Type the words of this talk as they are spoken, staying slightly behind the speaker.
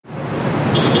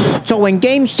So when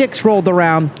Game 6 rolled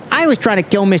around, I was trying to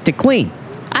kill Mr. Clean.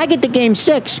 I get to Game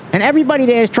 6, and everybody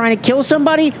there is trying to kill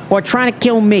somebody or trying to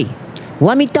kill me.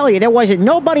 Let me tell you, there wasn't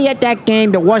nobody at that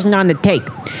game that wasn't on the tape.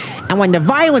 And when the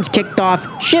violence kicked off,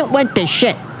 shit went to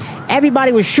shit.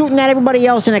 Everybody was shooting at everybody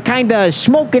else in a kind of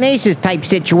Smokin Aces type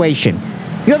situation.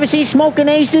 You ever see Smokin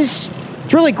Aces?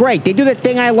 It's really great. They do the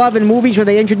thing I love in movies where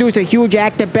they introduce a huge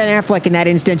actor, Ben Affleck in that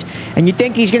instance, and you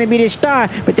think he's going to be the star,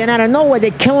 but then out of nowhere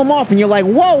they kill him off, and you're like,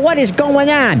 whoa, what is going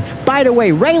on? By the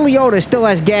way, Ray Liotta still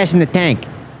has gas in the tank.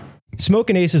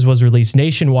 Smokin Aces was released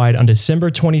nationwide on December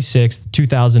 26,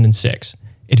 2006.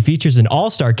 It features an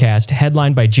all-star cast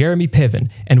headlined by Jeremy Piven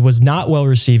and was not well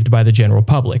received by the general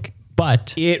public.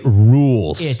 But it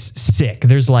rules. It's sick.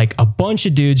 There's like a bunch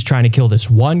of dudes trying to kill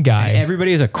this one guy. And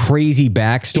everybody has a crazy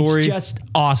backstory. It's just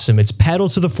awesome. It's pedal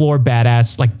to the floor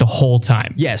badass like the whole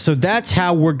time. Yeah, so that's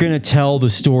how we're going to tell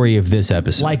the story of this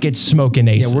episode. Like it's Smokin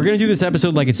Aces. Yeah, we're going to do this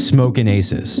episode like it's Smokin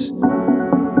Aces.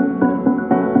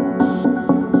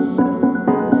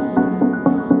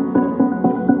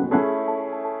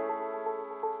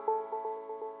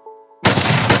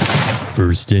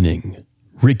 First inning,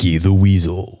 Ricky the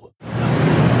Weasel.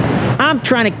 I'm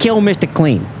trying to kill Mr.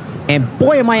 Clean, and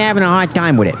boy am I having a hard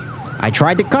time with it. I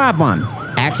tried the car bomb,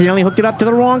 accidentally hooked it up to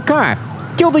the wrong car,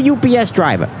 killed a UPS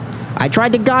driver. I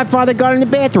tried the Godfather gun in the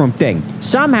bathroom thing.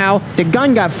 Somehow, the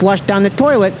gun got flushed down the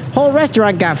toilet, whole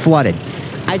restaurant got flooded.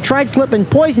 I tried slipping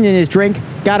poison in his drink,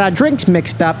 got our drinks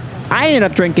mixed up. I ended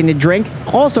up drinking the drink.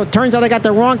 Also, turns out I got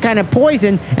the wrong kind of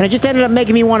poison, and it just ended up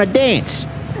making me want to dance.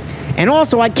 And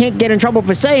also, I can't get in trouble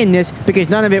for saying this because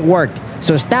none of it worked.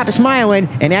 So stop smiling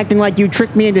and acting like you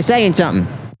tricked me into saying something.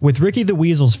 With Ricky the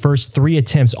Weasel's first 3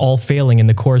 attempts all failing in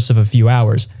the course of a few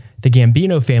hours, the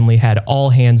Gambino family had all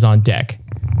hands on deck.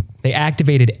 They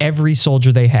activated every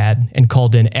soldier they had and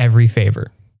called in every favor.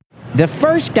 The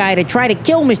first guy to try to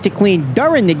kill Mr. Clean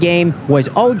during the game was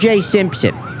O.J.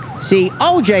 Simpson. See,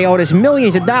 O.J. owed us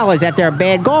millions of dollars after a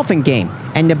bad golfing game,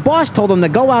 and the boss told him to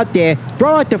go out there,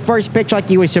 throw out the first pitch like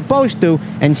he was supposed to,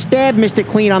 and stab Mr.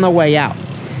 Clean on the way out.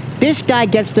 This guy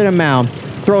gets to the mound,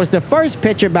 throws the first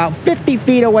pitch about 50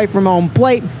 feet away from home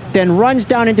plate, then runs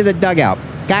down into the dugout.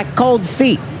 Got cold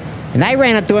feet. And I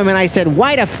ran up to him and I said,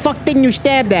 "Why the fuck didn't you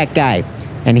stab that guy?"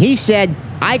 And he said,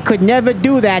 "I could never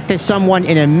do that to someone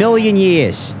in a million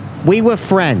years. We were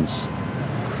friends."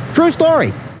 True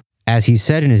story. As he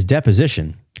said in his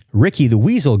deposition, Ricky the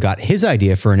Weasel got his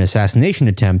idea for an assassination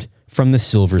attempt from the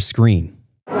silver screen.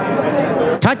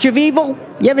 Touch of Evil?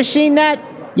 You ever seen that?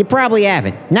 You probably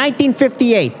haven't.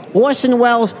 1958, Orson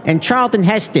Welles and Charlton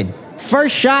Heston.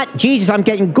 First shot, Jesus, I'm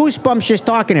getting goosebumps just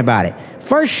talking about it.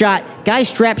 First shot, guy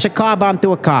straps a car bomb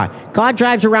to a car. Car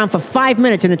drives around for 5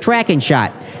 minutes in a tracking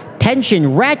shot.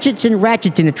 Tension ratchets and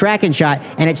ratchets in the tracking shot,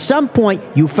 and at some point,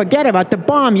 you forget about the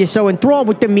bomb. You're so enthralled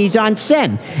with the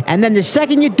mise-en-scène. And then the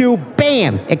second you do,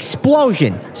 bam,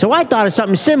 explosion. So I thought of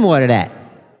something similar to that.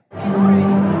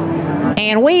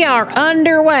 And we are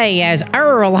underway as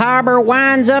Earl Harbor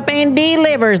winds up and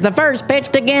delivers the first pitch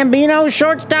to Gambino's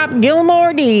shortstop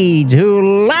Gilmore Deeds,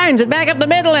 who lines it back up the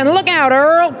middle, and look out,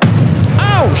 Earl.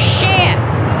 Oh, shit.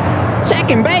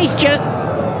 Second base just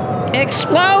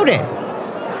exploded.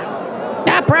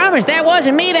 I promise that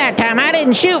wasn't me that time. I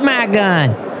didn't shoot my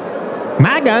gun.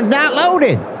 My gun's not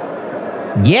loaded.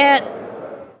 Yet.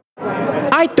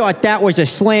 I thought that was a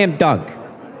slam dunk.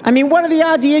 I mean, what are the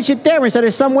odds he hits it there instead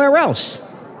of somewhere else?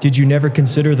 Did you never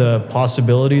consider the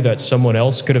possibility that someone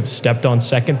else could have stepped on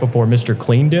second before Mr.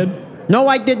 Clean did? No,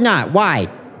 I did not. Why?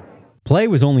 Play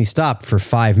was only stopped for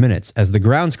 5 minutes as the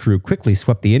grounds crew quickly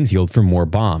swept the infield for more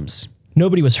bombs.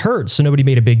 Nobody was hurt, so nobody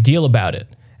made a big deal about it.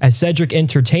 As Cedric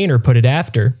Entertainer put it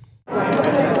after,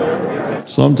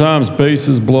 "Sometimes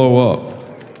bases blow up.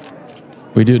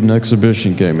 We did an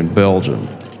exhibition game in Belgium,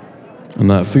 and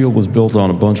that field was built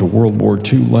on a bunch of World War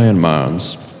II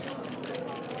landmines.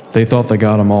 They thought they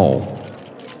got them all.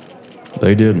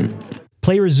 They didn't."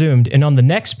 Play resumed, and on the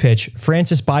next pitch,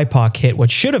 Francis Bipoc hit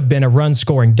what should have been a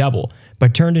run-scoring double,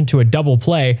 but turned into a double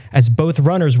play as both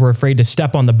runners were afraid to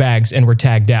step on the bags and were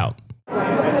tagged out.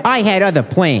 I had other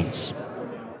plans.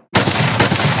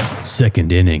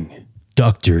 Second inning,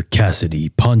 Dr. Cassidy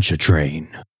Ponchatrain.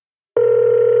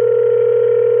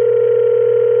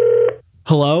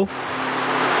 Hello?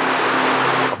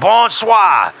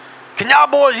 Bonsoir. Can y'all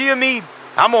boys hear me?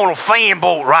 I'm on a fan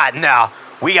boat right now.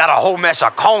 We got a whole mess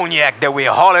of cognac that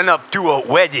we're hauling up to a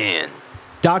wedding.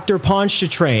 Dr.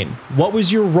 Ponchatrain, what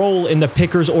was your role in the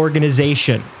Pickers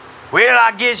organization? Well,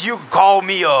 I guess you could call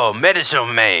me a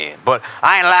medicine man, but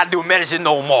I ain't allowed to do medicine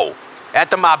no more.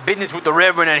 After my business with the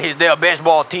Reverend and their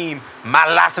baseball team,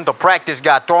 my license to practice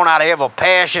got thrown out of Ever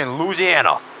Passion,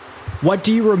 Louisiana. What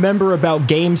do you remember about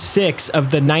Game 6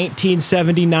 of the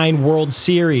 1979 World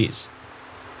Series?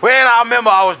 Well, I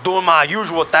remember I was doing my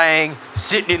usual thing,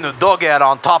 sitting in the dugout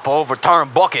on top of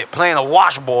overturned bucket, playing a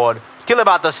washboard, till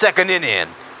about the second inning.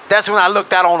 That's when I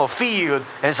looked out on the field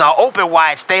and saw Opie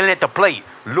White standing at the plate,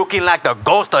 looking like the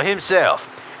ghost of himself.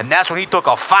 And that's when he took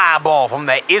a fireball from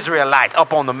the Israelites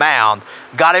up on the mound,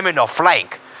 got him in the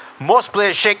flank. Most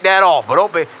players shake that off, but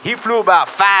Opie, he flew about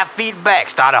 5 feet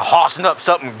back, started horsing up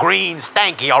something green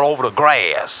stanky all over the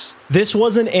grass. This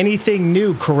wasn't anything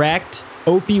new, correct?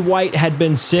 Opie White had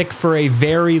been sick for a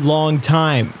very long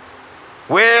time.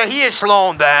 Well, he is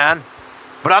slowing down,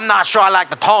 but I'm not sure I like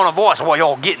the tone of voice of what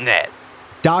y'all getting at.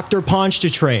 Dr.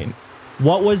 Pontchartrain,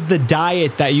 what was the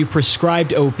diet that you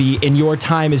prescribed Opie in your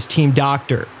time as team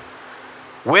doctor?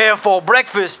 Well, for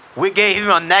breakfast, we gave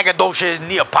him a Nacogdoches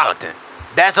Neapolitan.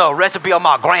 That's a recipe of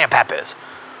my grandpapa's.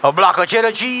 A block of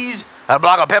cheddar cheese, a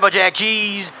block of pepper jack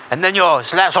cheese, and then you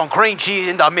slap some cream cheese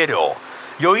in the middle.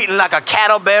 You're eating like a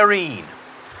cattle berrine.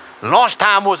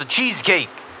 Lunchtime was a cheesecake.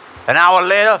 An hour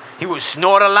later, he would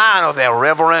snort a line of that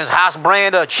Reverend's house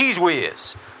brand of Cheese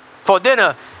Whiz. For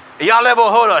dinner, y'all ever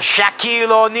heard of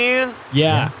Shaquille O'Neal?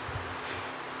 Yeah.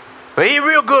 Well, he a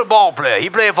real good ball player. He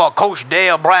played for Coach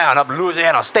Dale Brown up in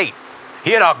Louisiana State.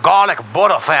 He had a garlic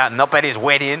butter fountain up at his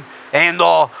wedding, and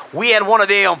we had one of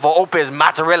them for Opie's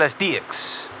mozzarella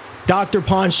sticks. Dr.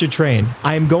 Pontchartrain,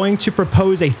 I am going to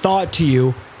propose a thought to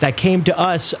you that came to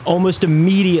us almost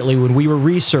immediately when we were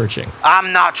researching.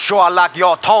 I'm not sure I like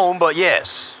your tone, but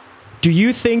yes. Do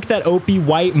you think that Opie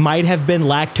White might have been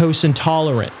lactose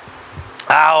intolerant?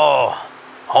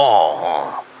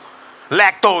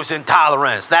 Lactose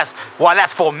intolerance. That's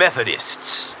for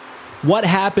Methodists. What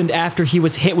happened after he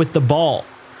was hit with the ball?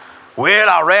 Well,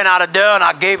 I ran out of there and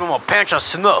I gave him a pinch of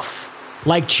snuff.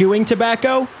 Like chewing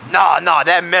tobacco? No,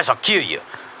 that mess will kill you.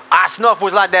 Our snuff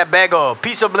was like that bag of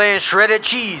pizza blend shredded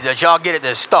cheese that y'all get at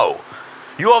the store.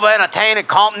 You ever entertain a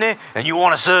company and you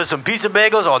want to serve some pizza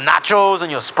bagels or nachos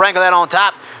and you sprinkle that on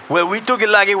top? Well, we took it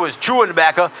like it was chewing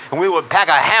tobacco and we would pack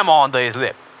a hammer under his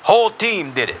lip. Whole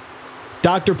team did it.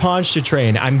 Dr.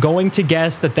 Pontchartrain, I'm going to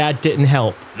guess that didn't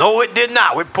help. No, it did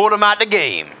not. We pulled him out the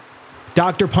game.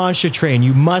 Dr. Pontchartrain,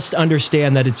 you must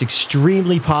understand that it's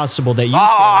extremely possible that you...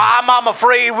 I'm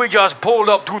afraid we just pulled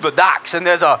up to the docks and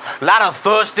there's a lot of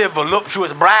thirsty,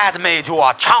 voluptuous bridesmaids who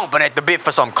are chomping at the bit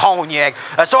for some cognac,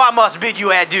 so I must bid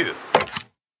you adieu.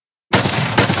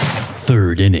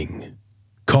 Third inning.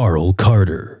 Carl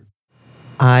Carter.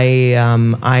 I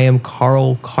am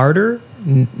Carl Carter,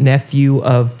 nephew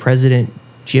of President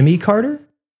Jimmy Carter.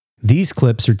 These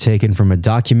clips are taken from a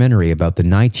documentary about the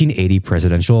 1980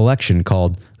 presidential election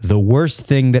called The Worst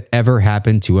Thing That Ever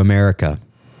Happened to America.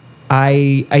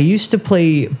 I used to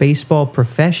play baseball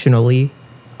professionally.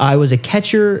 I was a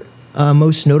catcher,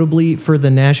 most notably for the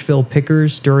Nashville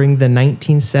Pickers during the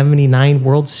 1979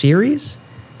 World Series.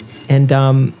 And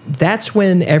that's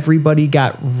when everybody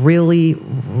got really,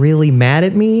 really mad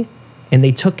at me, and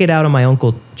they took it out on my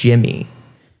Uncle Jimmy.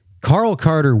 Carl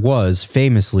Carter was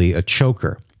famously a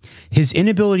choker. His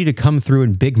inability to come through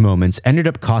in big moments ended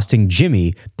up costing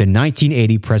Jimmy the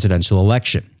 1980 presidential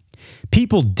election.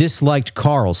 People disliked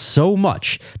Carl so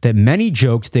much that many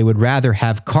joked they would rather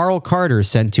have Carl Carter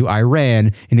sent to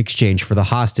Iran in exchange for the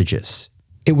hostages.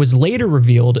 It was later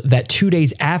revealed that 2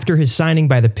 days after his signing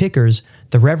by the Pickers,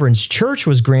 the Reverend's church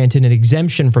was granted an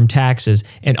exemption from taxes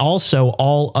and also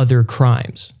all other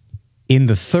crimes. In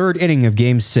the third inning of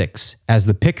Game 6, as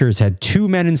the Pickers had 2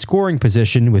 men in scoring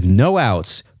position with no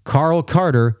outs, Carl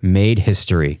Carter made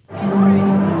history.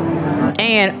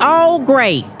 And oh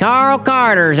great, Carl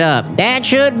Carter's up. That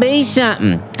should be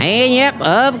something. And yep,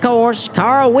 of course,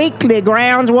 Carl weakly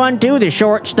grounds one to the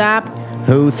shortstop,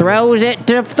 who throws it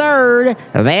to third,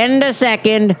 then to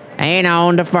second, and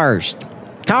on to first.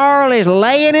 Carl is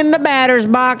laying in the batter's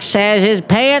box as his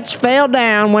pants fell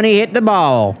down when he hit the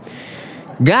ball.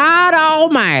 God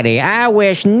almighty, I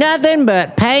wish nothing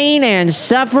but pain and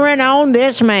suffering on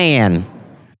this man.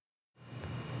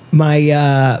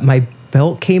 My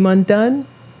belt came undone,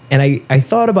 and I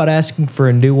thought about asking for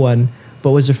a new one,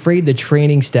 but was afraid the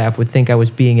training staff would think I was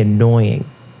being annoying.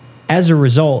 As a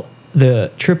result, the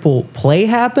triple play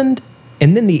happened,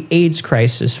 and then the AIDS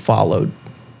crisis followed.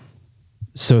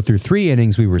 So through 3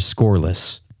 innings, we were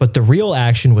scoreless. But the real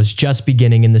action was just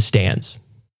beginning in the stands.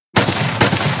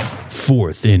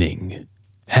 Fourth inning.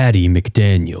 Hattie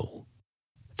McDaniel.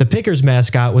 The Pickers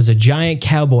mascot was a giant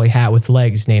cowboy hat with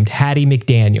legs named Hattie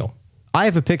McDaniel. I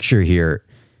have a picture here.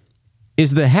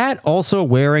 Is the hat also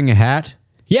wearing a hat?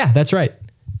 Yeah, that's right.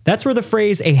 That's where the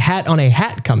phrase "a hat on a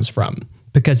hat" comes from,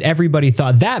 because everybody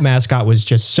thought that mascot was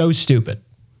just so stupid.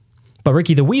 But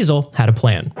Ricky the Weasel had a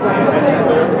plan.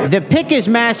 The Pickers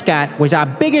mascot was our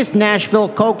biggest Nashville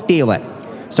coke dealer.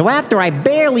 So after I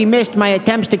barely missed my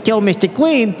attempts to kill Mr.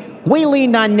 Clean, we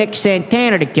leaned on Nick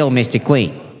Santana to kill Mr.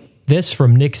 Clean. This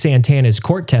from Nick Santana's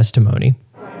court testimony.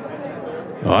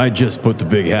 I just put the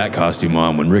big hat costume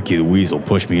on when Ricky the Weasel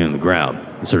pushed me into the ground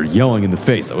and started yelling in the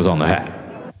face that was on the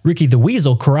hat. Ricky the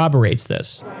Weasel corroborates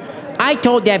this. I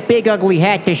told that big ugly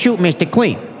hat to shoot Mr.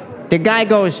 Clean. The guy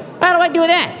goes, "How do I do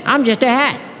that? I'm just a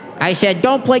hat." I said,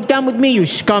 "Don't play dumb with me, you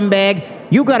scumbag.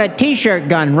 You got a t-shirt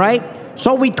gun, right?"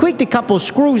 So we tweaked a couple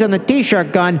screws on the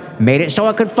t-shirt gun, made it so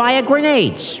it could fire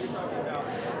grenades.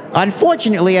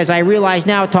 Unfortunately, as I realize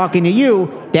now talking to you,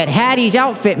 that Hattie's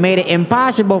outfit made it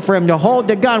impossible for him to hold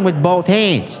the gun with both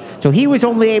hands. So he was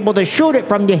only able to shoot it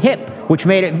from the hip, which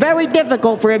made it very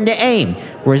difficult for him to aim,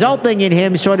 resulting in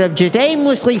him sort of just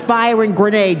aimlessly firing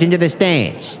grenades into the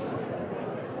stands.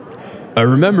 I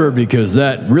remember because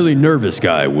that really nervous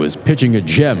guy was pitching a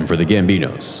gem for the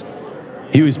Gambinos.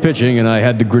 He was pitching and I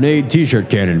had the grenade t-shirt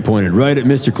cannon pointed right at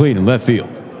Mr. Clean in left field.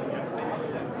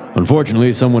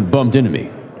 Unfortunately, someone bumped into me,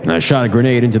 and I shot a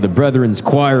grenade into the Brethren's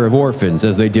Choir of Orphans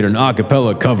as they did an a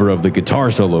cappella cover of the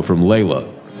guitar solo from Layla.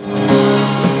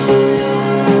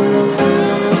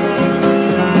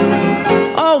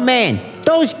 Oh man,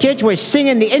 those kids were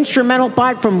singing the instrumental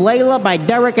part from Layla by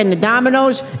Derek and the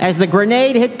Dominoes as the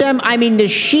grenade hit them. I mean, the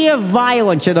sheer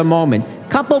violence of the moment,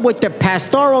 coupled with the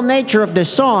pastoral nature of the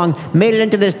song, made it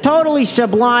into this totally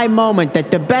sublime moment that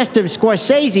the best of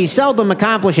Scorsese seldom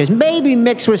accomplishes, maybe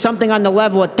mixed with something on the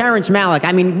level of Terrence Malick.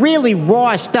 I mean, really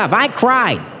raw stuff. I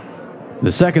cried.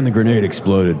 The second the grenade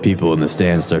exploded, people in the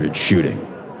stands started shooting.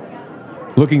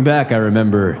 Looking back, I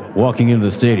remember walking into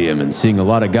the stadium and seeing a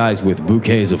lot of guys with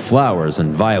bouquets of flowers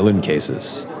and violin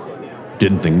cases.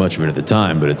 Didn't think much of it at the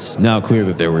time, but it's now clear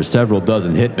that there were several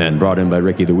dozen hitmen brought in by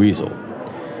Ricky the Weasel.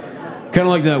 Kind of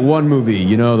like that one movie,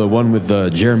 you know, the one with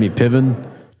Jeremy Piven?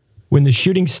 When the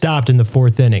shooting stopped in the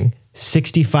fourth inning,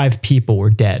 65 people were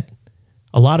dead.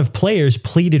 A lot of players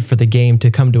pleaded for the game to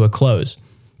come to a close,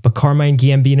 but Carmine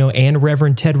Gambino and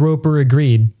Reverend Ted Roper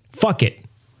agreed, fuck it,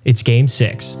 it's Game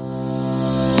 6.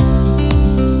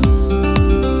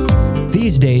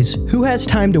 These days, who has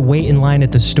time to wait in line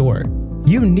at the store?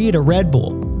 You need a Red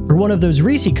Bull, or one of those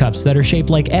Reese cups that are shaped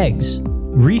like eggs.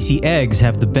 Reese eggs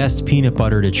have the best peanut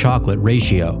butter to chocolate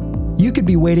ratio. You could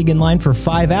be waiting in line for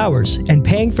 5 hours, and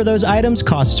paying for those items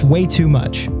costs way too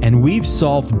much. And we've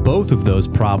solved both of those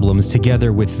problems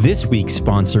together with this week's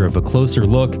sponsor of A Closer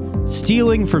Look,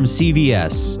 stealing from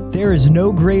CVS. There is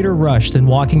no greater rush than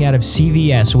walking out of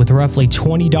CVS with roughly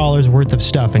 $20 worth of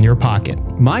stuff in your pocket.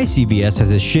 My CVS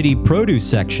has a shitty produce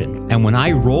section, and when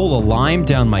I roll a lime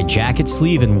down my jacket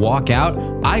sleeve and walk out,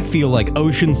 I feel like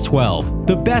Ocean's 12,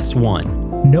 the best one.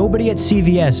 Nobody at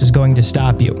CVS is going to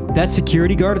stop you. That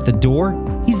security guard at the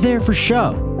door, he's there for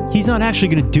show. He's not actually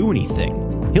going to do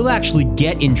anything. He'll actually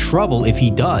get in trouble if he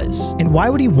does. And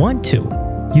why would he want to?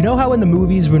 You know how in the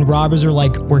movies when robbers are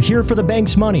like, we're here for the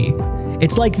bank's money?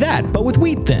 It's like that, but with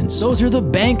wheat thins. Those are the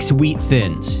bank's wheat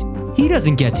thins. He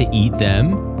doesn't get to eat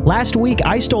them. Last week,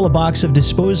 I stole a box of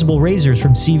disposable razors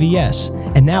from CVS,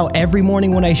 and now every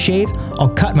morning when I shave, I'll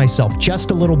cut myself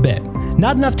just a little bit.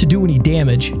 Not enough to do any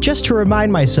damage, just to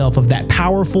remind myself of that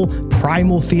powerful,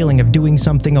 primal feeling of doing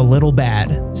something a little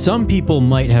bad. Some people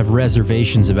might have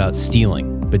reservations about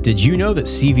stealing, but did you know that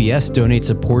CVS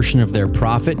donates a portion of their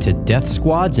profit to death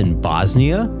squads in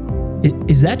Bosnia?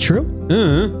 Is that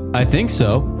true? I think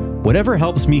so. Whatever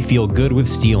helps me feel good with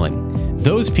stealing.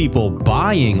 Those people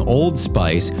buying Old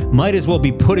Spice might as well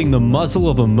be putting the muzzle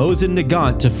of a Mosin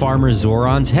Nagant to Farmer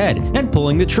Zoran's head and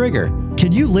pulling the trigger.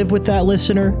 Can you live with that,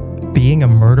 listener? Being a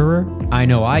murderer? I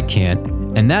know I can't,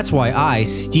 and that's why I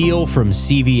steal from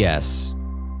CVS.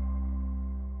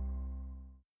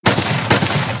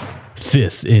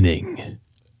 Fifth inning.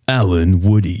 Alan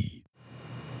Woody.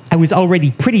 I was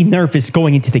already pretty nervous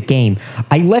going into the game.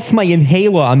 I left my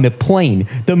inhaler on the plane.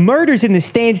 The murders in the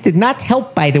stands did not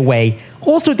help, by the way.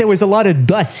 Also, there was a lot of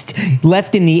dust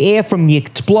left in the air from the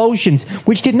explosions,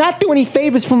 which did not do any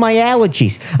favors for my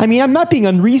allergies. I mean, I'm not being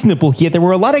unreasonable here. There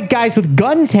were a lot of guys with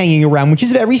guns hanging around, which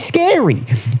is very scary.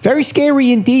 Very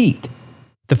scary indeed.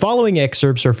 The following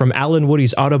excerpts are from Alan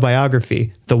Woody's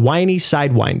autobiography, The Whiny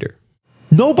Sidewinder.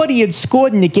 Nobody had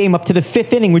scored in the game up to the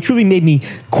fifth inning, which really made me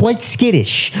quite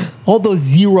skittish. All those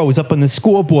zeros up on the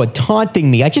scoreboard taunting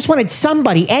me. I just wanted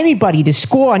somebody, anybody, to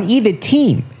score on either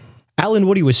team. Alan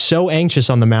Woody was so anxious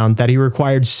on the mound that he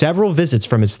required several visits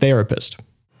from his therapist.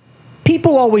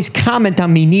 People always comment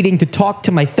on me needing to talk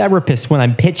to my therapist when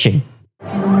I'm pitching.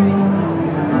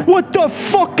 What the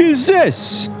fuck is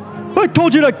this? I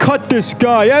told you to cut this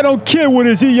guy. I don't care what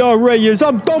his ERA is.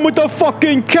 I'm done with the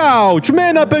fucking couch.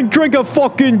 Man up and drink a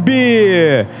fucking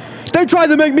beer. They tried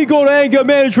to make me go to anger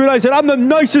management. I said, I'm the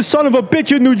nicest son of a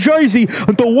bitch in New Jersey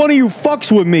until one of you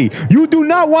fucks with me. You do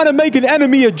not want to make an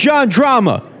enemy of John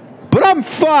Drama. But I'm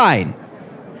fine.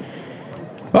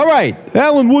 All right,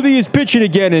 Alan Woody is pitching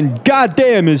again, and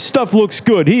goddamn, his stuff looks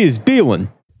good. He is dealing.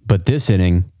 But this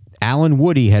inning, Alan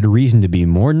Woody had reason to be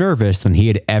more nervous than he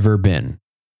had ever been.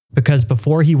 Because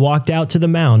before he walked out to the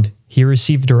mound, he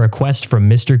received a request from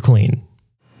Mr. Clean.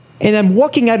 And I'm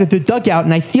walking out of the dugout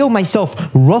and I feel myself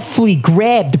roughly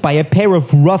grabbed by a pair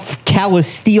of rough, callous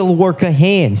steel worker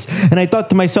hands. And I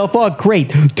thought to myself, oh,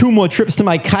 great, 2 more trips to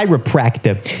my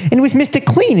chiropractor. And it was Mr.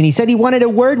 Clean, and he said he wanted a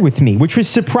word with me, which was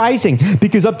surprising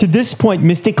because up to this point,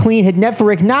 Mr. Clean had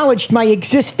never acknowledged my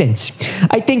existence.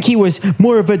 I think he was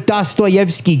more of a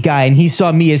Dostoevsky guy and he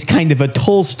saw me as kind of a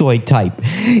Tolstoy type.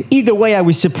 Either way, I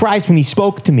was surprised when he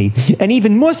spoke to me, and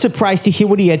even more surprised to hear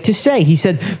what he had to say. He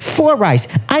said, Four Eyes,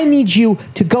 I need you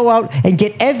to go out and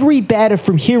get every batter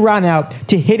from here on out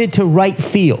to hit it to right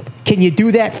field. Can you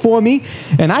do that for me?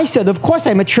 And I said, of course,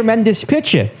 I'm a tremendous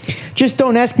pitcher. Just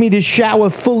don't ask me to shower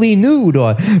fully nude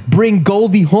or bring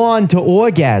Goldie Hawn to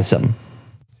orgasm.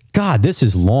 God, this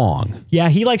is long. Yeah,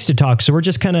 he likes to talk, so we're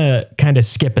just kind of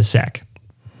skip a sec.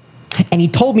 And he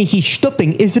told me he's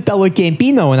stooping Isabella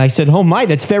Gambino. And I said, oh my,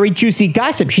 that's very juicy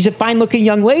gossip. She's a fine-looking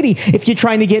young lady. If you're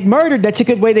trying to get murdered, that's a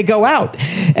good way to go out.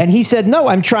 And he said, no,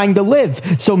 I'm trying to live.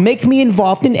 So make me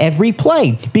involved in every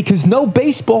play. Because no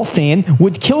baseball fan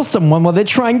would kill someone while they're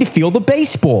trying to field a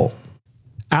baseball.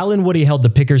 Alan Woody held the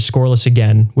Pickers scoreless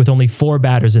again with only 4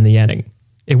 batters in the inning.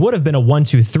 It would have been a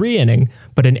 1-2-3 inning,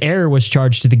 but an error was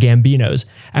charged to the Gambinos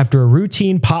after a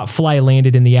routine pop fly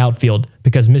landed in the outfield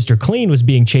because Mr. Clean was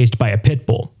being chased by a pit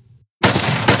bull.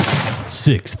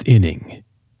 6th inning,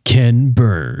 Ken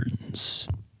Burns.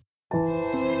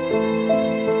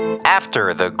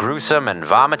 After the gruesome and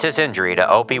vomitous injury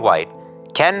to Opie White,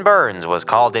 Ken Burns was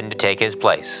called in to take his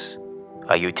place.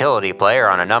 A utility player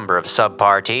on a number of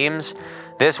subpar teams,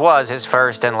 this was his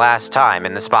first and last time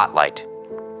in the spotlight.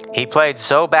 He played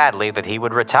so badly that he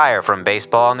would retire from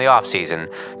baseball in the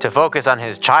offseason to focus on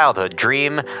his childhood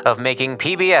dream of making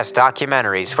PBS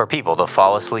documentaries for people to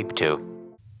fall asleep to.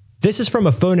 This is from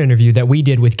a phone interview that we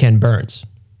did with Ken Burns.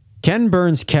 Ken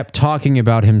Burns kept talking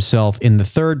about himself in the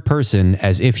third person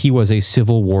as if he was a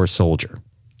Civil War soldier.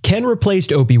 Ken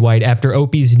replaced Opie White after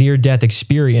Opie's near-death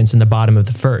experience in the bottom of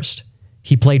the first.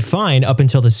 He played fine up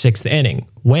until the 6th inning,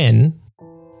 when...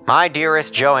 My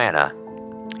dearest Joanna,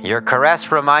 your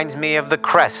caress reminds me of the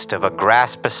crest of a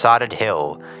grass-besotted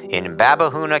hill in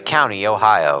Babahoona County,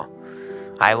 Ohio.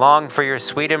 I long for your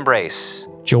sweet embrace.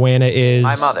 Joanna is...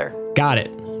 my mother. Got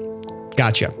it.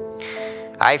 Gotcha.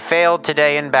 I failed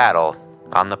today in battle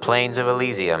on the plains of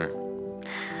Elysium,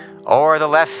 or the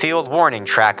left field warning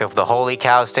track of the Holy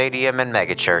Cow Stadium and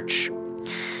Megachurch.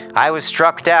 I was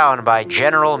struck down by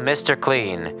General Mr.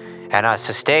 Clean and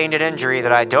sustained an injury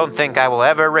that I don't think I will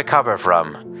ever recover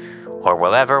from. Or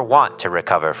will ever want to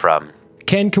recover from.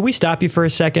 Ken, can we stop you for a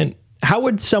second? How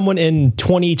would someone in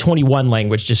 2021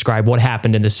 language describe what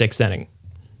happened in the 6th inning?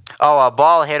 Oh, a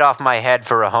ball hit off my head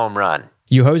for a home run.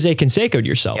 You Jose Canseco'd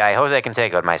yourself. Yeah, I Jose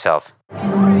Canseco'd myself.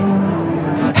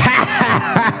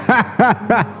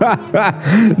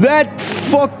 That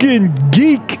fucking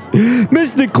geek.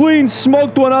 Mr. Clean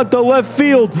smoked one out the left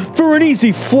field for an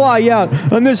easy fly out,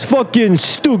 and this fucking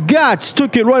Stugatz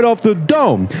took it right off the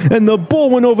dome, and the ball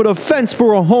went over the fence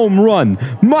for a home run.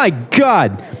 My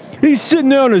God. He's sitting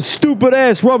there on his stupid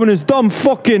ass rubbing his dumb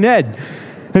fucking head.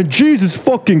 And Jesus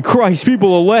fucking Christ,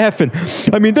 people are laughing.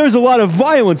 I mean, there's a lot of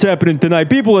violence happening tonight.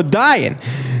 People are dying.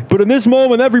 But in this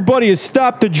moment, everybody has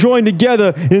stopped to join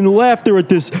together in laughter at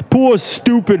this poor,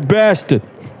 stupid bastard.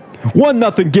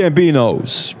 1-0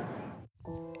 Gambinos.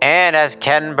 And as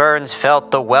Ken Burns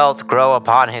felt the welt grow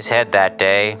upon his head that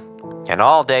day, and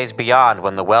all days beyond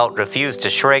when the welt refused to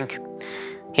shrink,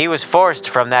 he was forced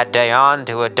from that day on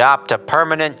to adopt a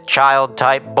permanent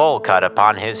child-type bowl cut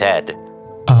upon his head.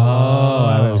 Oh,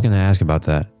 I was going to ask about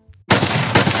that.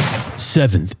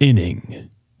 7th inning,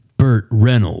 Burt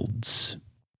Reynolds.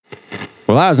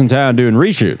 Well, I was in town doing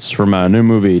reshoots for my new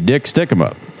movie, Dick Stick 'Em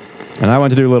Up, and I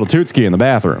went to do a little tootski in the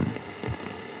bathroom.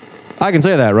 I can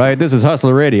say that, right? This is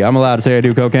Hustler Radio. I'm allowed to say I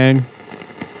do cocaine?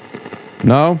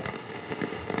 No?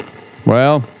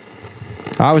 Well,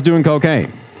 I was doing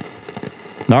cocaine.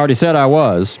 I already said I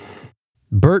was.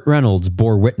 Burt Reynolds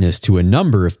bore witness to a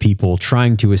number of people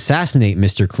trying to assassinate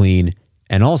Mr. Clean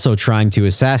and also trying to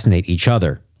assassinate each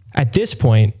other. At this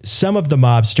point, some of the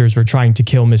mobsters were trying to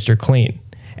kill Mr. Clean,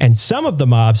 And some of the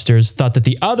mobsters thought that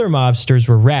the other mobsters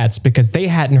were rats because they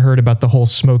hadn't heard about the whole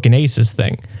Smokin Aces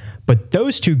thing. But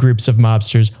those two groups of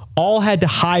mobsters all had to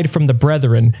hide from the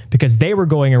brethren because they were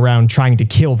going around trying to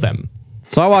kill them.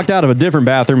 So I walked out of a different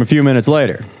bathroom a few minutes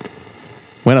later.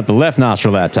 Went up the left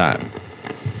nostril that time.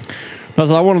 I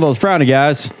saw one of those frowny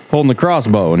guys holding the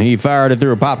crossbow, and he fired it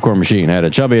through a popcorn machine. Had a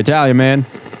chubby Italian man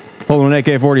holding an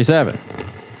AK-47.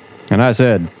 And I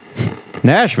said,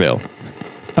 Nashville?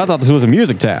 I thought this was a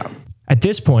music town. At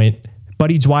this point,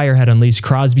 Buddy Dwyer had unleashed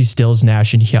Crosby, Stills,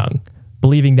 Nash, and Young,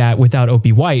 believing that without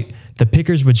Opie White, the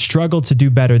Pickers would struggle to do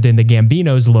better than the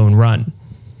Gambinos' lone run.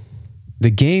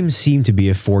 The game seemed to be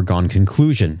a foregone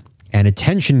conclusion, and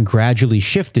attention gradually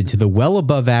shifted to the well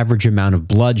above average amount of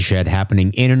bloodshed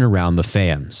happening in and around the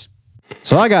fans.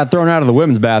 So I got thrown out of the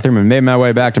women's bathroom and made my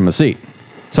way back to my seat.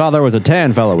 Saw there was a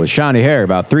tan fellow with shiny hair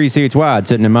about 3 seats wide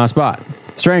sitting in my spot.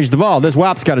 Strangest of all, this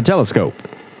wop's got a telescope.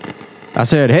 I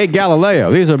said, "Hey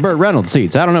Galileo, these are Burt Reynolds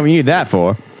seats. I don't know what you need that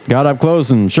for." Got up close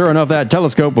and sure enough that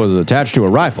telescope was attached to a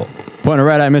rifle. Pointed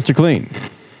right at Mr. Clean.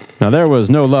 Now there was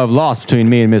no love lost between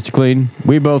me and Mr. Clean.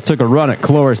 We both took a run at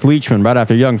Cloris Leachman right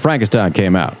after Young Frankenstein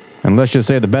came out. And let's just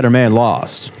say the better man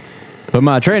lost. But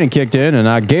my training kicked in and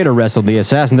I gator wrestled the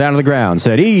assassin down to the ground.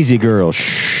 Said, "Easy girl,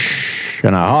 shh."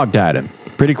 And I hogtied him.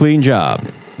 Pretty clean job.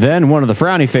 Then one of the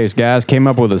frowny faced guys came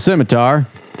up with a scimitar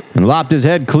and lopped his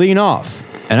head clean off.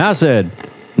 And I said,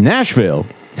 "Nashville?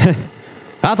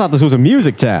 I thought this was a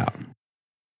music town."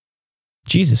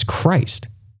 Jesus Christ.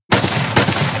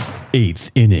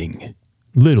 8th inning.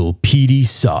 Little Petey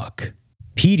Sock.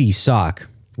 Petey Sock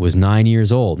was 9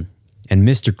 years old, and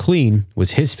Mr. Clean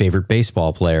was his favorite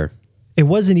baseball player. It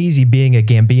wasn't easy being a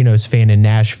Gambinos fan in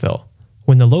Nashville.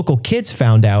 When the local kids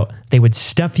found out, they would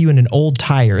stuff you in an old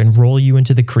tire and roll you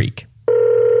into the creek.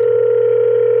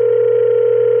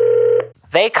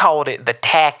 They called it the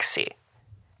taxi.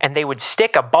 And they would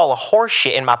stick a ball of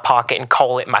horseshit in my pocket and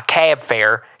call it my cab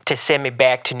fare to send me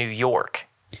back to New York.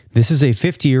 This is a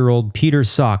 50-year-old Peter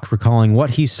Sock recalling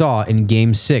what he saw in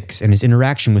Game 6 and his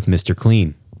interaction with Mr.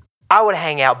 Clean. I would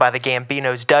hang out by the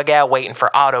Gambinos' dugout waiting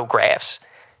for autographs.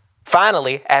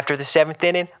 Finally, after the 7th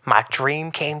inning, my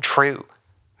dream came true.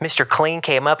 Mr. Clean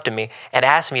came up to me and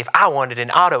asked me if I wanted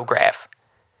an autograph.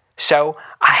 So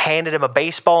I handed him a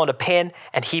baseball and a pen,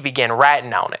 and he began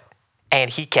writing on it. And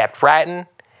he kept writing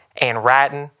and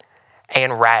writing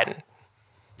and writing.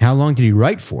 How long did he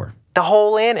write for? The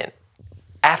whole inning.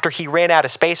 After he ran out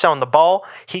of space on the ball,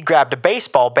 he grabbed a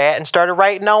baseball bat and started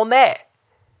writing on that.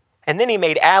 And then he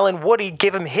made Alan Woody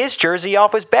give him his jersey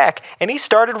off his back, and he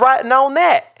started writing on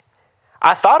that.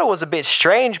 I thought it was a bit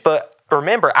strange, but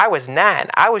remember, I was 9.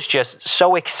 I was just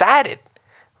so excited.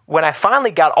 When I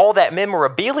finally got all that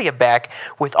memorabilia back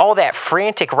with all that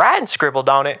frantic writing scribbled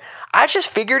on it, I just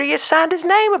figured he had signed his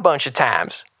name a bunch of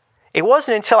times. It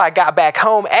wasn't until I got back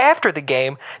home after the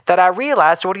game that I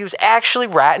realized what he was actually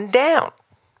writing down.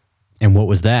 And what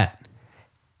was that?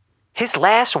 His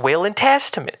last will and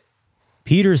testament.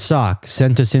 Peter Sock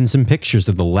sent us in some pictures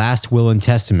of the last will and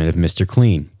testament of Mr.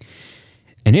 Clean.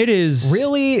 And it is...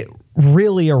 Really,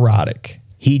 really erotic.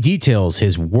 He details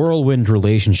his whirlwind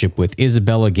relationship with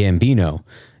Isabella Gambino,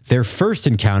 their first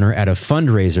encounter at a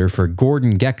fundraiser for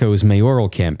Gordon Gekko's mayoral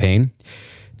campaign,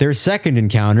 their second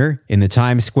encounter in the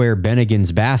Times Square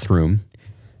Bennigan's bathroom,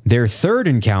 their third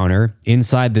encounter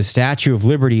inside the Statue of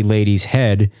Liberty lady's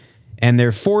head, and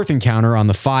their fourth encounter on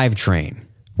the 5 train.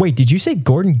 Wait, did you say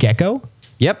Gordon Gekko?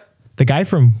 Yep. The guy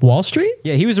from Wall Street?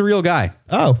 Yeah, he was a real guy.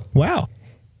 Oh, wow.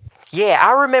 Yeah,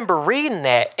 I remember reading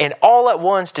that and all at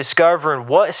once discovering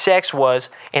what sex was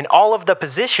in all of the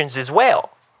positions as well.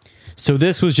 So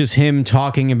this was just him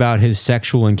talking about his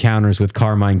sexual encounters with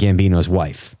Carmine Gambino's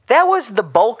wife. That was the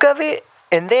bulk of it,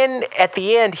 and then at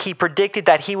the end he predicted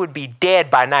that he would be dead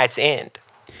by night's end.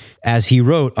 As he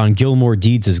wrote on Gilmore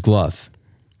Deeds' glove,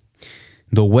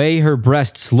 "The way her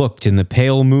breasts looked in the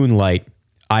pale moonlight,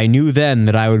 I knew then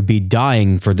that I would be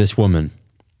dying for this woman.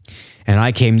 And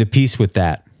I came to peace with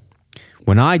that.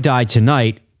 When I die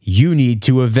tonight, you need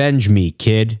to avenge me,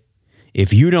 kid.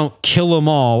 If you don't kill 'em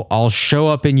all, I'll show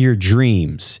up in your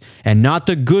dreams. And not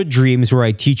the good dreams where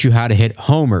I teach you how to hit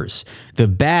homers. The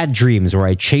bad dreams where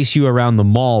I chase you around the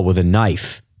mall with a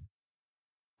knife."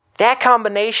 That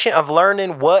combination of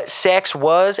learning what sex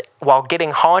was while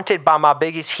getting haunted by my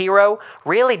biggest hero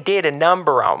really did a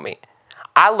number on me.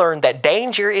 I learned that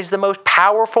danger is the most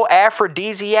powerful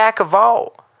aphrodisiac of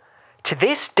all. To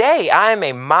this day, I am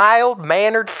a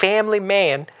mild-mannered family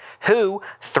man who,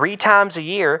 3 times a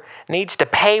year, needs to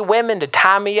pay women to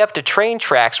tie me up to train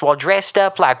tracks while dressed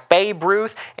up like Babe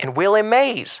Ruth and Willie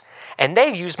Mays. And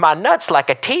they use my nuts like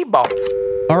a T-bone.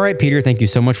 All right, Peter, thank you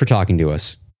so much for talking to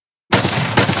us.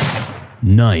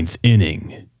 Ninth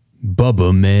inning.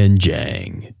 Bubba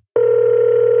Manjang.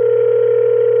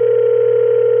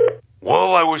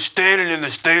 Well, I was standing in the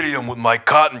stadium with my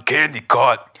cotton candy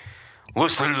cart,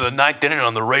 listening to the ninth inning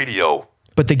on the radio.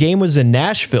 But the game was in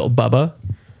Nashville, Bubba.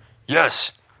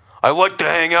 Yes, I like to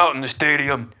hang out in the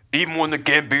stadium even when the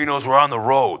Gambinos were on the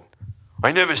road.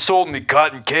 I never sold any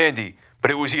cotton candy,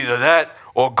 but it was either that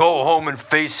or go home and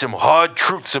face some hard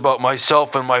truths about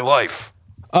myself and my life.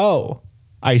 Oh,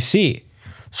 I see.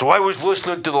 So I was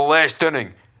listening to the last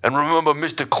inning and remember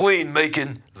Mr. Clean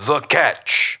making the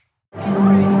catch.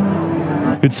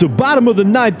 It's the bottom of the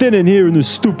ninth inning here in this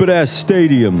stupid-ass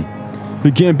stadium.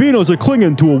 The Gambinos are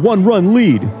clinging to a one-run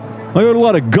lead. I heard a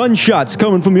lot of gunshots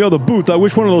coming from the other booth. I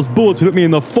wish one of those bullets would hit me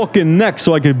in the fucking neck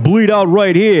so I could bleed out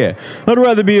right here. I'd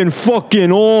rather be in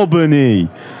fucking Albany.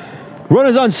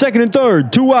 Runners on second and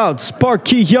third. 2 outs. Park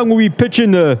Ki-Hyung will be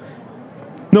pitching to...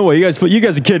 No way, you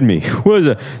guys are kidding me. What is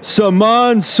it?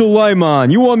 Saman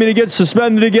Sulaiman. You want me to get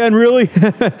suspended again, really?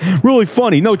 Really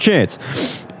funny, no chance.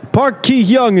 Park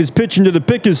Ki-Hyung is pitching to the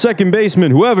Pickers second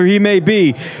baseman, whoever he may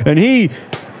be, and he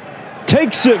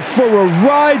takes it for a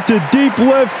ride to deep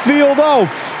left field. Oh,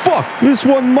 fuck, this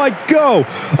one might go.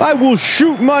 I will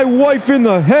shoot my wife in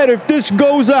the head if this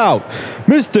goes out.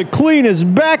 Mr. Clean is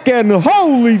back, and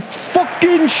holy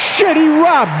fucking shit, he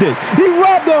robbed it. He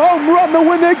robbed a home run to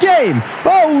win the game.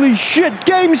 Holy shit,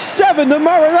 game 7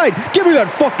 tomorrow night. Give me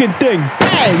that fucking thing.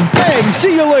 Bang, bang,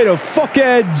 see you later,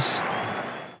 fuckheads.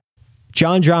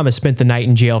 John Drama spent the night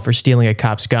in jail for stealing a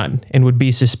cop's gun and would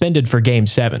be suspended for Game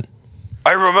 7.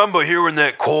 I remember hearing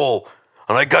that call,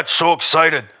 and I got so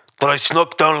excited that I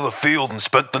snuck down to the field and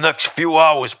spent the next few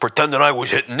hours pretending I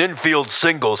was hitting infield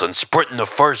singles and sprinting to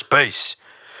first base.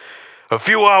 A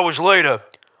few hours later,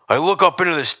 I look up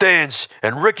into the stands,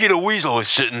 and Ricky the Weasel is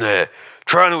sitting there,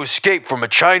 trying to escape from a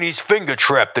Chinese finger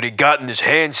trap that he got his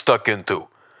hand stuck into.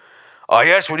 I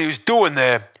asked what he was doing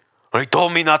there, and he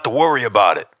told me not to worry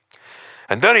about it.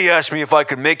 And then he asked me if I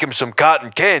could make him some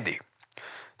cotton candy.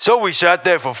 So we sat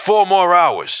there for 4 more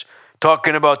hours,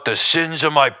 talking about the sins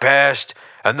of my past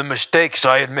and the mistakes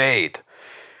I had made.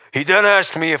 He then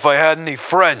asked me if I had any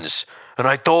friends, and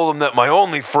I told him that my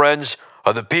only friends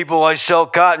are the people I sell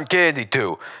cotton candy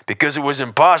to, because it was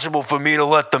impossible for me to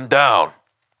let them down.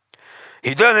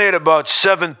 He then ate about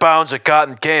 7 pounds of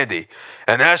cotton candy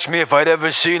and asked me if I'd ever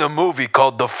seen a movie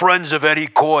called The Friends of Eddie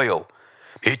Coyle.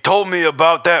 He told me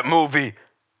about that movie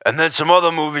and then some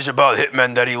other movies about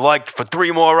hitmen that he liked for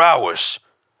 3 more hours,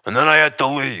 and then I had to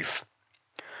leave.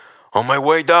 On my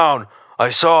way down, I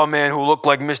saw a man who looked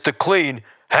like Mr. Clean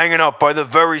hanging out by the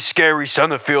very scary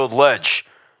center field ledge.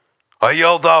 I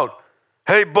yelled out,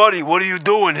 "Hey buddy, what are you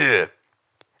doing here?"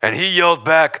 And he yelled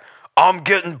back, "I'm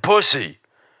getting pussy."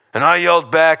 And I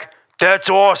yelled back, "That's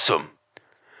awesome."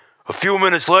 A few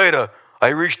minutes later, I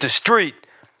reached the street,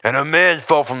 and a man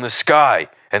fell from the sky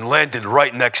and landed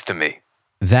right next to me.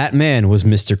 That man was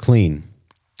Mr. Clean,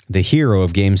 the hero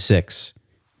of Game 6,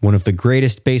 one of the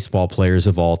greatest baseball players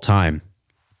of all time,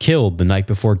 killed the night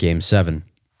before Game 7.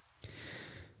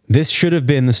 This should have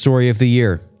been the story of the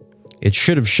year. It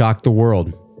should have shocked the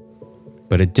world.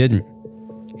 But it didn't.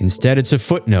 Instead, it's a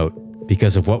footnote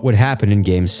because of what would happen in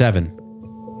Game 7.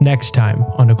 Next time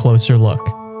on A Closer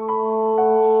Look.